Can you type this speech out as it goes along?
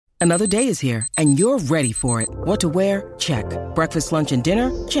Another day is here, and you're ready for it. What to wear? Check. Breakfast, lunch, and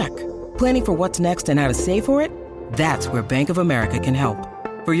dinner? Check. Planning for what's next and how to save for it? That's where Bank of America can help.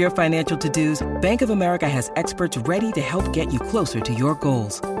 For your financial to-dos, Bank of America has experts ready to help get you closer to your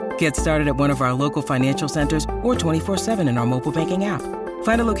goals. Get started at one of our local financial centers or 24/7 in our mobile banking app.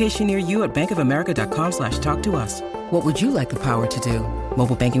 Find a location near you at bankofamerica.com/talktous. What would you like the power to do?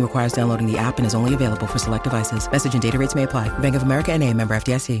 Mobile banking requires downloading the app and is only available for select devices. Message and data rates may apply. Bank of America N.A., member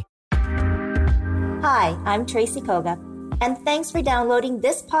FDIC. Hi, I'm Tracy Koga, and thanks for downloading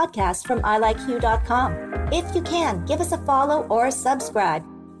this podcast from ilikeyou.com. If you can, give us a follow or a subscribe.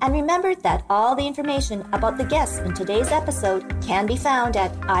 And remember that all the information about the guests in today's episode can be found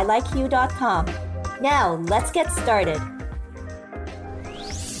at ilikeyou.com. Now, let's get started.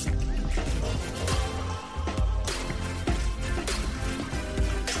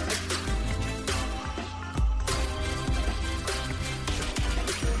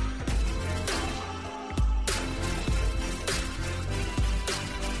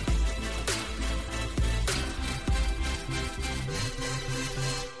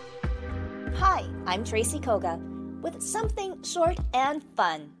 Hi, I'm Tracy Koga with something short and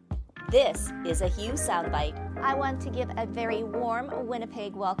fun. This is a Hugh Soundbite. I want to give a very warm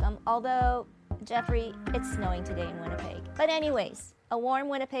Winnipeg welcome, although, Jeffrey, it's snowing today in Winnipeg. But anyways, a warm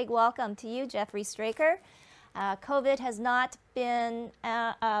Winnipeg welcome to you, Jeffery Straker. COVID has not been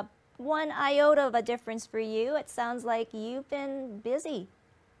one iota of a difference for you. It sounds like you've been busy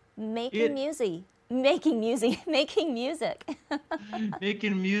making music. Making music, making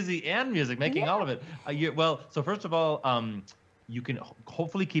all of it. So first of all, you can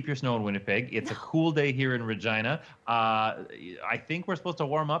hopefully keep your snow in Winnipeg. It's a cool day here in Regina. I think we're supposed to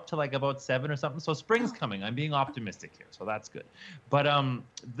warm up to like about 7 or something. So spring's coming. I'm being optimistic here, so that's good. But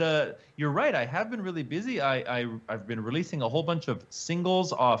you're right. I have been really busy. I've been releasing a whole bunch of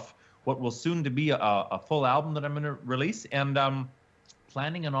singles off what will soon to be a full album that I'm going to release, and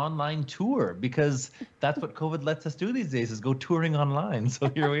planning an online tour, because that's what COVID lets us do these days, is go touring online. So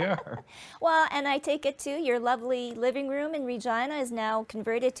here we are. Well, and I take it too, your lovely living room in Regina is now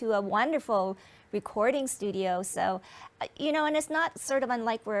converted to a wonderful recording studio. So, and it's not sort of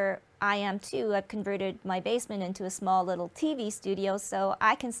unlike where I am too. I've converted my basement into a small little TV studio, so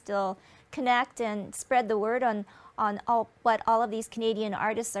I can still connect and spread the word on what all of these Canadian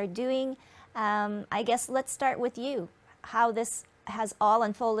artists are doing. I guess let's start with you, how this has all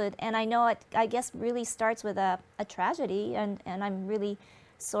unfolded, and I know it, I guess, really starts with a tragedy, and I'm really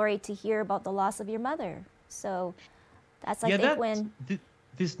sorry to hear about the loss of your mother. So that's, I think, when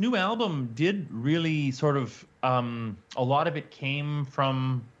this new album did really sort of, a lot of it came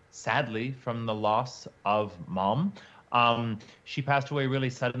from, sadly, from the loss of Mom. She passed away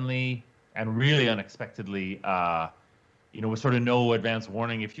really suddenly and really unexpectedly, with sort of no advance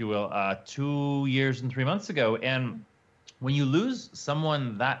warning, if you will, 2 years and 3 months ago. And when you lose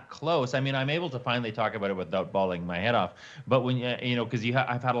someone that close, I mean, I'm able to finally talk about it without bawling my head off. But when because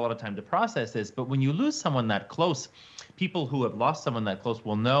I've had a lot of time to process this. But when you lose someone that close, people who have lost someone that close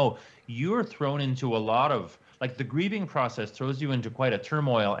will know you're thrown into a lot of, like, the grieving process throws you into quite a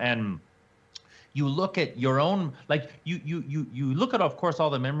turmoil. And you look at your own, like, you look at, of course, all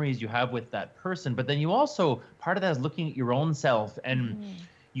the memories you have with that person. But then you also, part of that is looking at your own self, and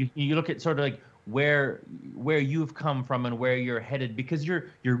you look at sort of like where you've come from and where you're headed, because you're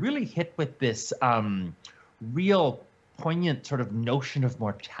really hit with this real poignant sort of notion of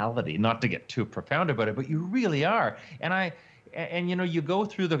mortality. Not to get too profound about it, but you really are. And you go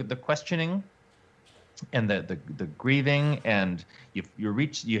through the questioning and the grieving, and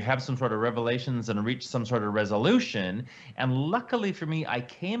you have some sort of revelations and reach some sort of resolution. And luckily for me, I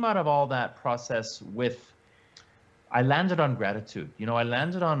came out of all that process I landed on gratitude. I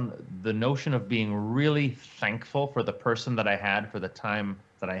landed on the notion of being really thankful for the person that I had for the time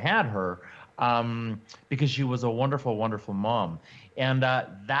that I had her, because she was a wonderful, wonderful mom. And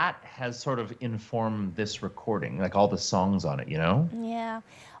that has sort of informed this recording, like all the songs on it, Yeah.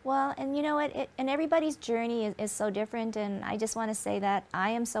 Well, and you know what? And everybody's journey is so different. And I just want to say that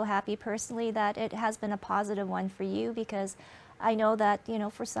I am so happy personally that it has been a positive one for you, because I know that,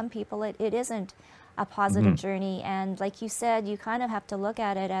 for some people it isn't a positive journey. And like you said, you kind of have to look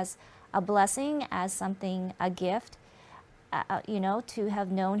at it as a blessing, as something, a gift, to have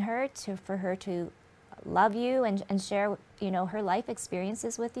known her, for her to love you and share, her life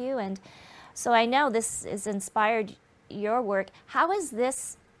experiences with you. And so I know this has inspired your work. How is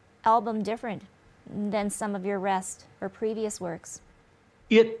this album different than some of your rest or previous works?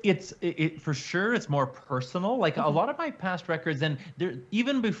 It for sure, it's more personal. Like a lot of my past records, and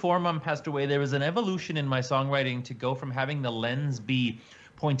even before Mom passed away, there was an evolution in my songwriting to go from having the lens be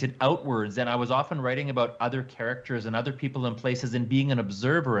pointed outwards, and I was often writing about other characters and other people and places and being an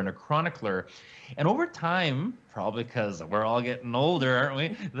observer and a chronicler. And over time, probably because we're all getting older, aren't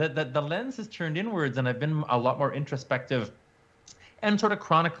we? The lens has turned inwards, and I've been a lot more introspective and sort of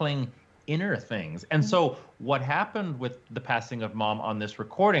chronicling inner things. And so what happened with the passing of Mom on this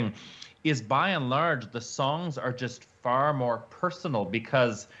recording is, by and large, the songs are just far more personal,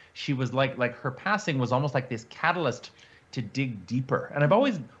 because she was like her passing was almost like this catalyst to dig deeper. And I've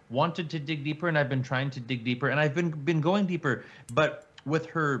always wanted to dig deeper, and I've been trying to dig deeper, and I've been going deeper. But with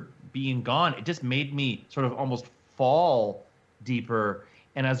her being gone, it just made me sort of almost fall deeper.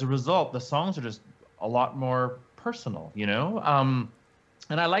 And as a result, the songs are just a lot more personal, you know?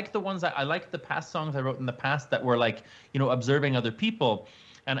 And I like the ones I like the past songs I wrote in the past that were like, you know, observing other people.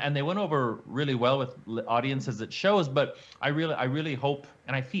 And they went over really well with audiences at shows, but I really hope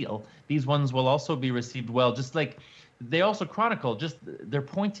and I feel these ones will also be received well, just like they also chronicle, just they're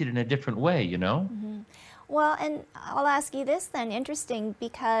pointed in a different way, you know? Mm-hmm. Well, and I'll ask you this then, interesting,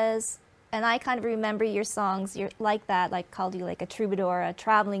 because, and I kind of remember your songs, you're like that, like called you like a troubadour, a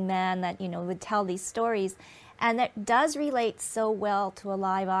traveling man that, you know, would tell these stories. And that does relate so well to a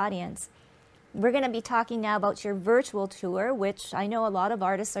live audience. We're going to be talking now about your virtual tour, which I know a lot of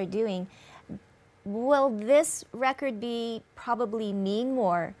artists are doing. Will this record probably mean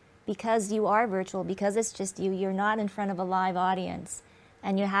more because you are virtual, because it's just you, you're not in front of a live audience,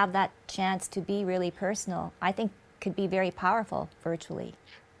 and you have that chance to be really personal? I think could be very powerful virtually.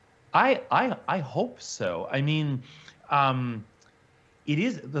 I hope so. I mean, it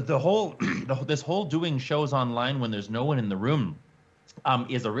is the whole this whole doing shows online when there's no one in the room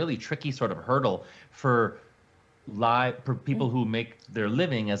is a really tricky sort of hurdle for people who make their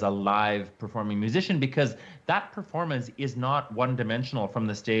living as a live performing musician, because that performance is not one-dimensional from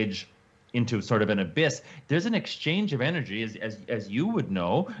the stage into sort of an abyss. There's an exchange of energy, as you would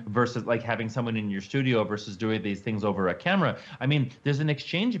know, versus like having someone in your studio versus doing these things over a camera. I mean, there's an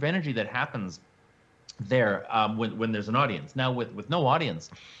exchange of energy that happens there when there's an audience. Now with no audience,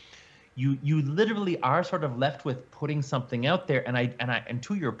 you literally are sort of left with putting something out there. And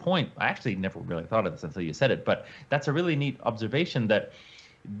to your point, I actually never really thought of this until you said it, but that's a really neat observation, that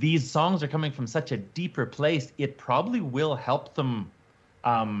these songs are coming from such a deeper place. It probably will help them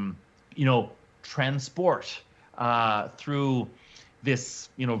you know, transport through this,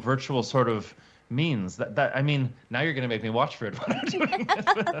 you know, virtual sort of means. That I mean, now you're going to make me watch for it when I'm doing this.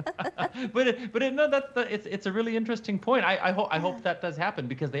 It's a really interesting point. I hope that does happen,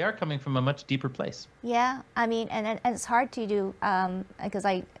 because they are coming from a much deeper place. Yeah, I mean, and it's hard to do because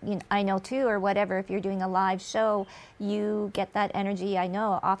I know too, or whatever. If you're doing a live show, you get that energy, I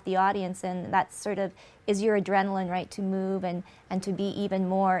know, off the audience, and that sort of is your adrenaline, right, to move and to be even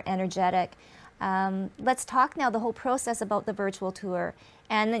more energetic. Let's talk now the whole process about the virtual tour.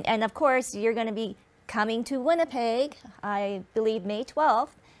 And of course, you're going to be coming to Winnipeg, I believe May 12th,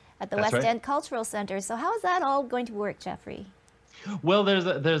 at the West End Cultural Center. So how is that all going to work, Jeffery? Well,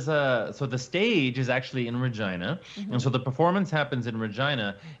 so the stage is actually in Regina, and so the performance happens in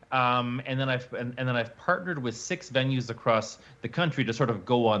Regina, and then I've partnered with 6 venues across the country to sort of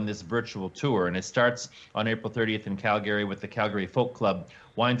go on this virtual tour, and it starts on April 30th in Calgary with the Calgary Folk Club,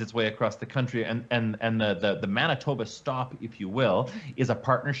 winds its way across the country, and the Manitoba stop, if you will, is a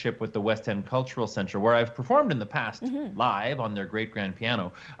partnership with the West End Cultural Center, where I've performed in the past live on their great grand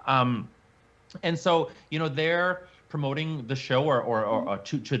piano, and so, you know, they're promoting the show or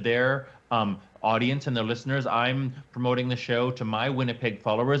to their audience and their listeners. I'm promoting the show to my Winnipeg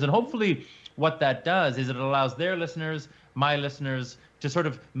followers, and hopefully what that does is it allows their listeners, my listeners, to sort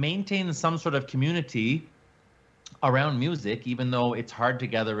of maintain some sort of community around music, even though it's hard to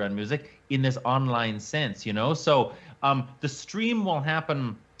gather around music in this online sense, you know? So the stream will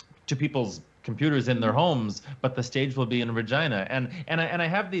happen to people's computers in their homes, but the stage will be in Regina. And I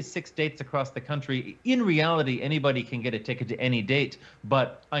have these 6 dates across the country. In reality, anybody can get a ticket to any date,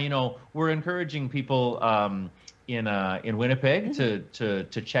 but you know, we're encouraging people in Winnipeg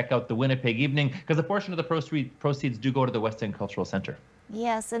to check out the Winnipeg evening, because a portion of the proceeds do go to the West End Cultural Center.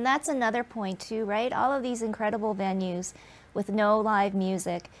 Yes, and that's another point too, right? All of these incredible venues with no live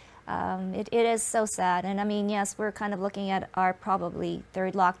music. It is so sad. And I mean, yes, we're kind of looking at our probably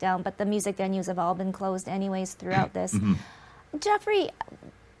 3rd lockdown, but the music venues have all been closed anyways throughout this. Jeffery,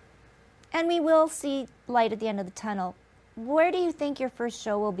 and we will see light at the end of the tunnel. Where do you think your first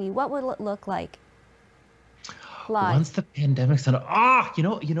show will be? What will it look like live? Once the pandemic's done, you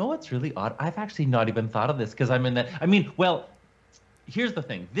know what's really odd? I've actually not even thought of this, because I'm in that. I mean, well, here's the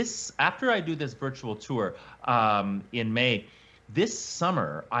thing. After I do this virtual tour in May, this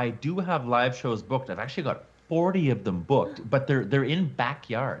summer, I do have live shows booked. I've actually got 40 of them booked, but they're in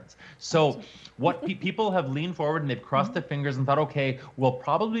backyards. So what people have leaned forward and they've crossed their fingers and thought, okay, we'll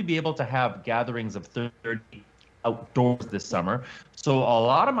probably be able to have gatherings of 30 outdoors this summer. So a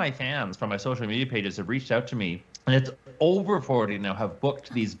lot of my fans from my social media pages have reached out to me, and it's over 40 now have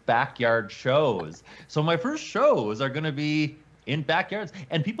booked these backyard shows. So my first shows are going to be in backyards,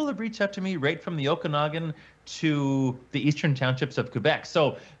 and people have reached out to me right from the Okanagan to the eastern townships of Quebec.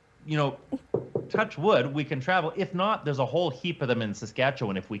 So, you know, touch wood, we can travel. If not, there's a whole heap of them in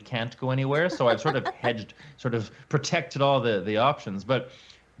Saskatchewan if we can't go anywhere. So I've sort of hedged, sort of protected all the options. But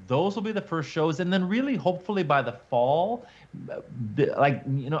those will be the first shows, and then really, hopefully by the fall, like,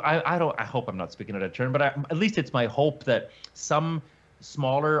 you know, I hope I'm not speaking out of turn, but at least it's my hope that some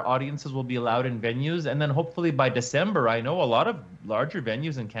smaller audiences will be allowed in venues, and then hopefully by December, I know a lot of larger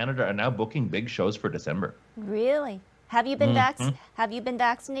venues in Canada are now booking big shows for December. Really? Have you been Have you been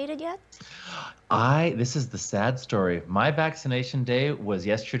vaccinated yet? This is the sad story. My vaccination day was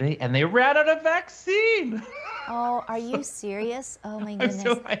yesterday, and they ran out of vaccine. Oh, are you serious? Oh my goodness.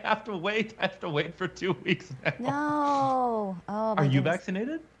 So I have to wait. I have to wait for 2 weeks now. No. Oh my Are you goodness.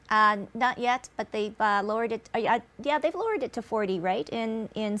 vaccinated? Not yet, but they've lowered it. Yeah, they've lowered it to 40, right?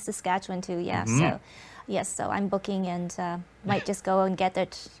 In Saskatchewan too. Yeah. So, yes. So I'm booking and might just go and get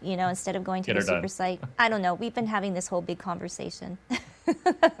it. You know, instead of going to the super site. I don't know. We've been having this whole big conversation.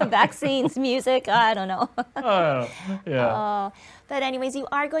 Vaccines, music. I don't know. Yeah. But anyways, you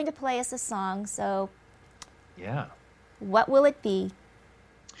are going to play us a song. So. Yeah. What will it be?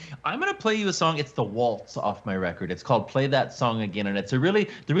 I'm going to play you a song. It's the waltz off my record. It's called Play That Song Again. And it's the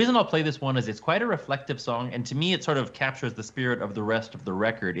reason I'll play this one is it's quite a reflective song. And to me, it sort of captures the spirit of the rest of the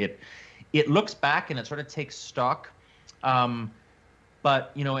record. It looks back and it sort of takes stock,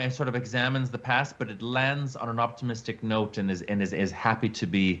 but, you know, and sort of examines the past, but it lands on an optimistic note and is happy to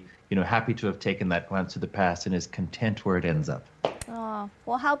be, you know, happy to have taken that glance to the past and is content where it ends up. Oh,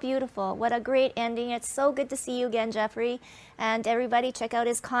 well, how beautiful. What a great ending. It's so good to see you again, Jeffery. And everybody, check out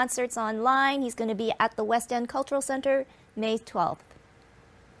his concerts online. He's going to be at the West End Cultural Center May 12th.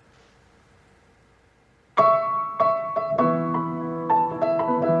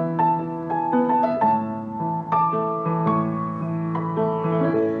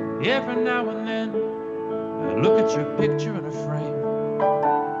 Every now and then, I look at your picture in a frame.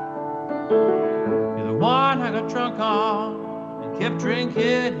 You're the one I got drunk on and kept drinking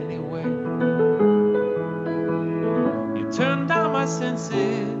anyway. You turned down my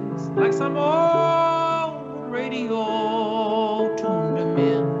senses like some old radio, tuned them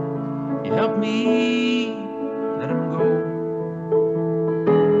in. You helped me let them go.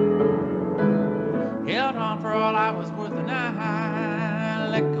 Held on for all I was worth and I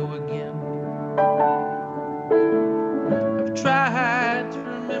let go again. I've tried to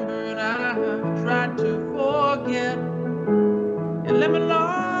remember and I've tried to forget. You let me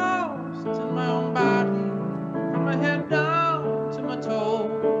lost in my own body, from my head down to my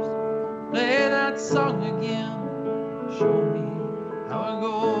toes. Play that song again, show me how it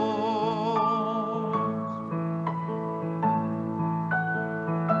goes.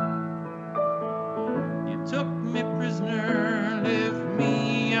 You took me prisoner, left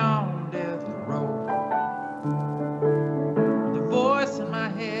me on death row. The voice in my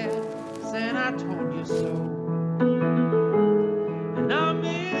head saying I told you so. And I'm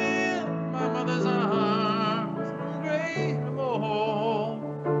in my mother's arms, ungrateful.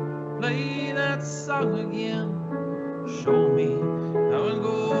 Play that song again, show me how it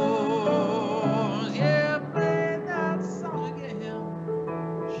goes. Yeah, play that song again,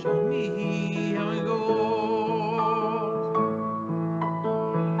 show me how it goes.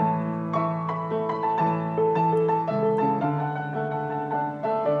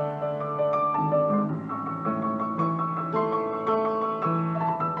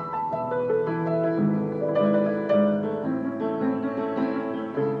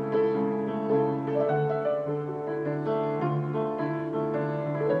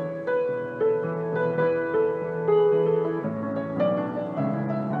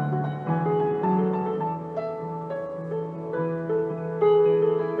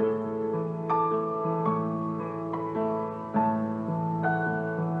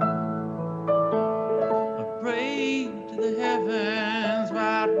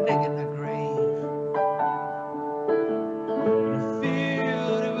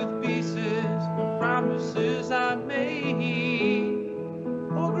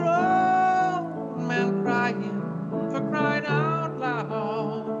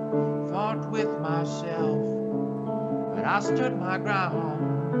 I stood my ground.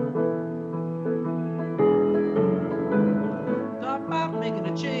 Thought about making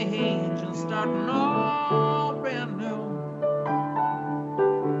a change and starting all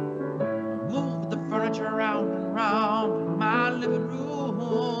dance around and round in my living room.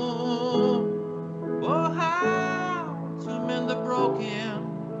 Oh, how to mend the broken,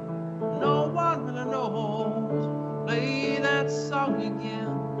 no one really knows. Play that song again,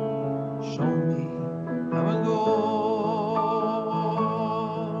 show me how it goes.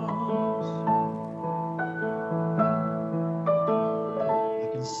 I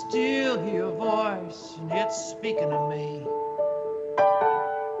can still hear your voice and it's speaking to me.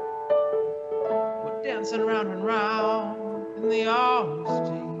 We're dancing round and round in the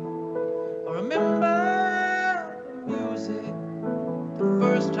honesty. I remember the music the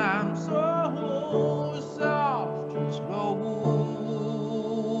first time, so soft and slow.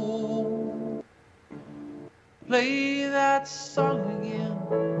 Play that song again,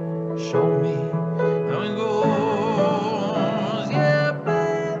 show me how it goes. Yeah,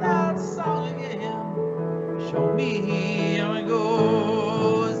 play that song again, show me how it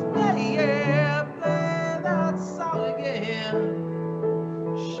goes. Yeah, play that song again,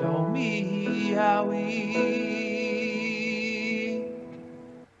 show me how it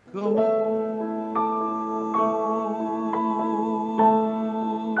goes.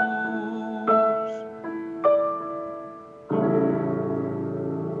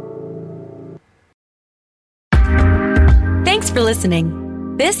 Thanks for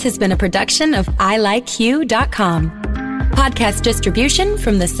listening. This has been a production of ilikeyou.com. Podcast distribution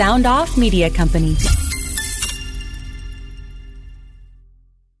from the Sound Off Media Company.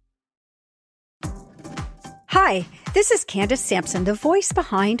 Hi, this is Candace Sampson, the voice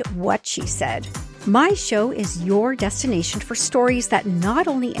behind What She Said. My show is your destination for stories that not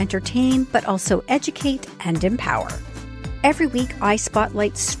only entertain, but also educate and empower. Every week, I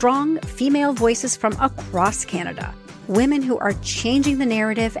spotlight strong female voices from across Canada, women who are changing the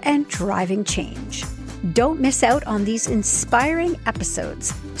narrative and driving change. Don't miss out on these inspiring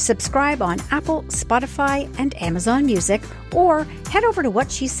episodes. Subscribe on Apple, Spotify, and Amazon Music, or head over to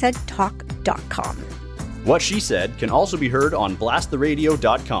whatshesaidtalk.com. What She Said can also be heard on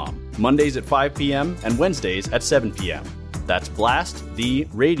blasttheradio.com, Mondays at 5 p.m. and Wednesdays at 7 p.m. That's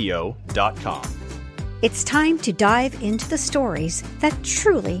blasttheradio.com. It's time to dive into the stories that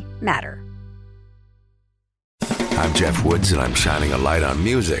truly matter. I'm Jeff Woods, and I'm shining a light on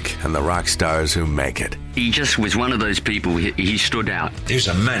music and the rock stars who make it. He just was one of those people, he stood out. He was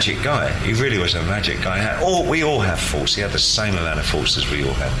a magic guy. He really was a magic guy. We all have faults. He had the same amount of faults as we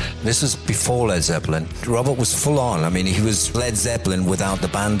all had. This was before Led Zeppelin. Robert was full on. I mean, he was Led Zeppelin without the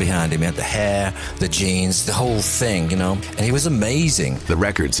band behind him. He had the hair, the jeans, the whole thing, you know. And he was amazing. The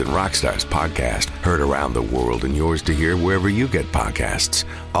Records and Rockstars podcast, heard around the world and yours to hear wherever you get podcasts.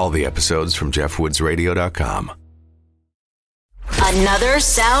 All the episodes from jeffwoodsradio.com. Another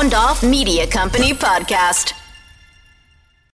Sound Off Media Company podcast.